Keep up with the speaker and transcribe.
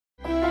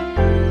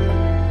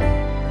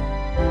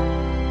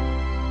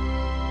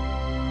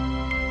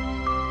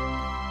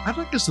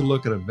like us to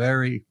look at a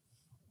very,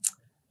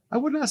 I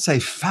would not say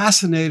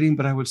fascinating,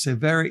 but I would say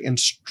very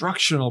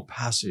instructional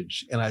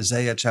passage in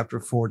Isaiah chapter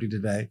 40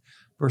 today,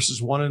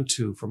 verses 1 and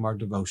 2 from our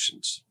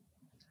devotions.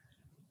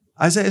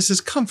 Isaiah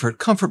says,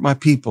 comfort my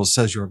people,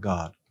 says your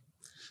God.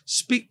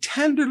 Speak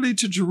tenderly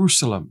to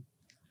Jerusalem.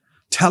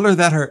 Tell her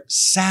that her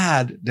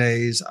sad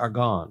days are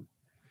gone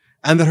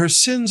and that her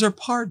sins are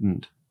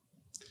pardoned.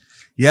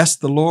 Yes,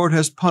 the Lord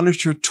has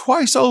punished her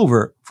twice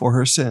over for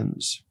her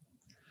sins.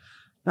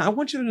 Now, I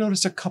want you to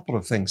notice a couple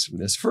of things from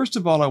this. First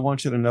of all, I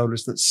want you to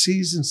notice that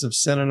seasons of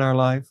sin in our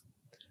life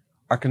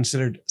are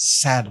considered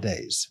sad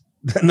days.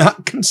 They're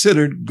not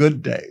considered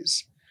good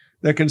days.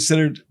 They're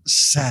considered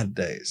sad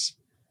days.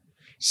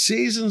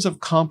 Seasons of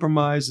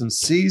compromise and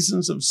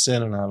seasons of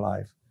sin in our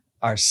life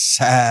are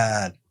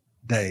sad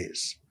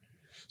days.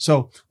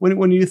 So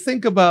when you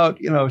think about,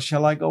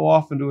 shall I go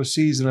off into a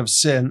season of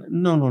sin?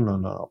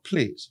 No,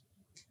 please.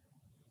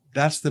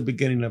 That's the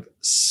beginning of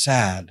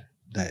sad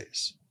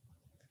days.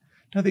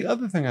 Now, the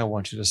other thing I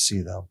want you to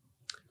see, though,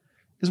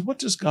 is what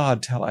does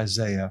God tell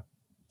Isaiah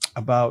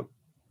about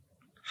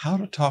how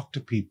to talk to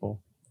people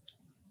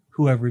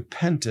who have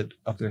repented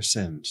of their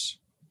sins?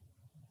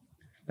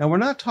 Now, we're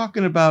not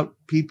talking about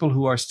people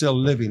who are still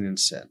living in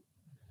sin.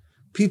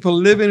 People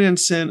living in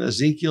sin,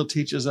 Ezekiel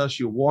teaches us,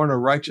 you warn a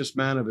righteous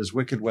man of his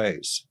wicked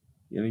ways.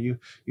 You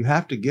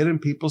have to get in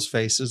people's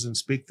faces and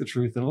speak the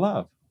truth in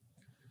love.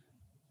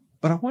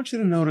 But I want you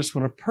to notice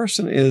when a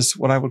person is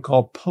what I would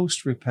call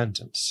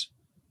post-repentance,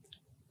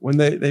 when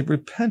they've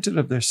repented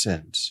of their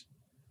sins,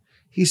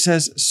 he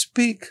says,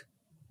 speak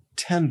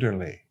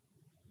tenderly.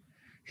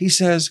 He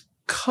says,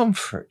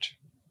 comfort.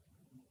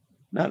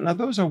 Now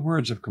those are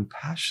words of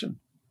compassion.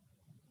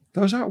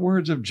 Those aren't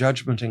words of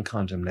judgment and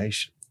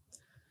condemnation.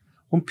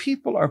 When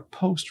people are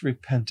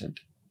post-repentant,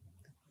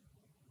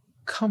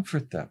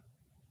 comfort them.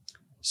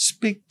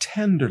 Speak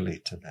tenderly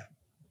to them.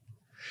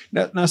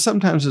 Now,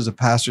 sometimes as a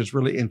pastor, it's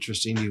really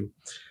interesting.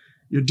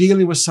 You're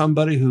dealing with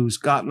somebody who's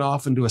gotten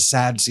off into a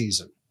sad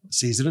season.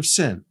 Season of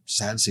sin,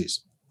 sad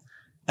season.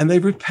 And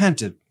they've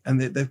repented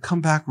and they've come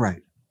back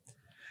right.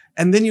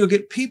 And then you'll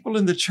get people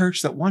in the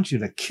church that want you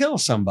to kill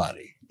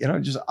somebody.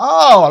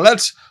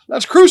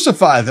 Let's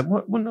crucify them.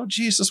 Well, no,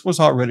 Jesus was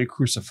already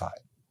crucified.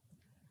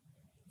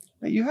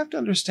 Now, you have to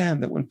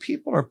understand that when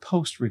people are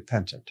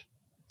post-repentant,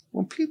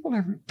 when people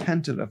have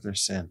repented of their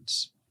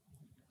sins,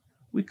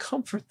 we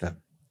comfort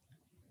them.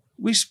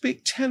 We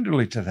speak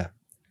tenderly to them.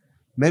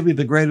 Maybe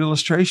the great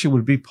illustration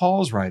would be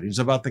Paul's writings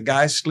about the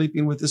guy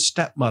sleeping with his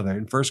stepmother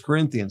in 1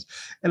 Corinthians.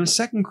 And in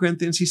 2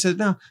 Corinthians, he said,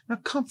 now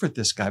comfort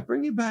this guy.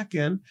 Bring him back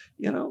in,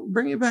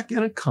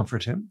 and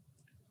comfort him.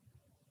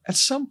 At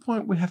some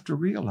point, we have to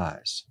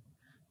realize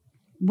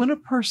when a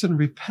person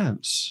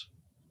repents,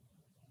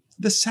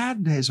 the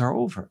sad days are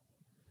over.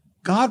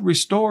 God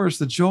restores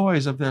the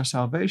joys of their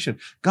salvation.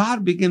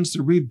 God begins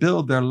to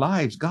rebuild their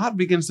lives. God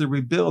begins to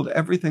rebuild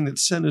everything that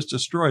sin has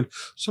destroyed.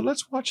 So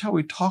let's watch how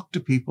we talk to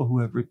people who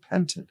have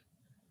repented.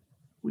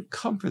 We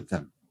comfort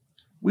them.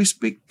 We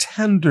speak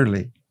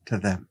tenderly to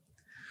them.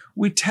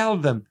 We tell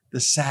them the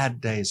sad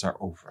days are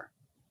over.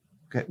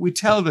 Okay? We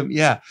tell them,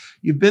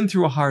 you've been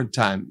through a hard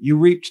time. You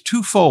reaped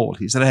twofold.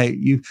 He said, hey,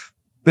 you've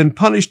been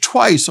punished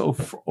twice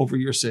over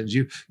your sins.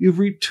 You've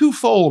reaped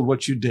twofold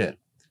what you did.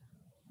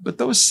 But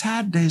those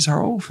sad days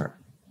are over.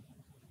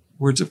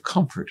 Words of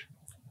comfort,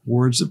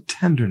 words of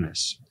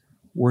tenderness,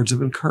 words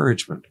of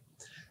encouragement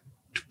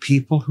to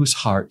people whose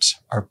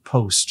hearts are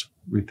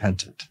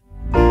post-repentant.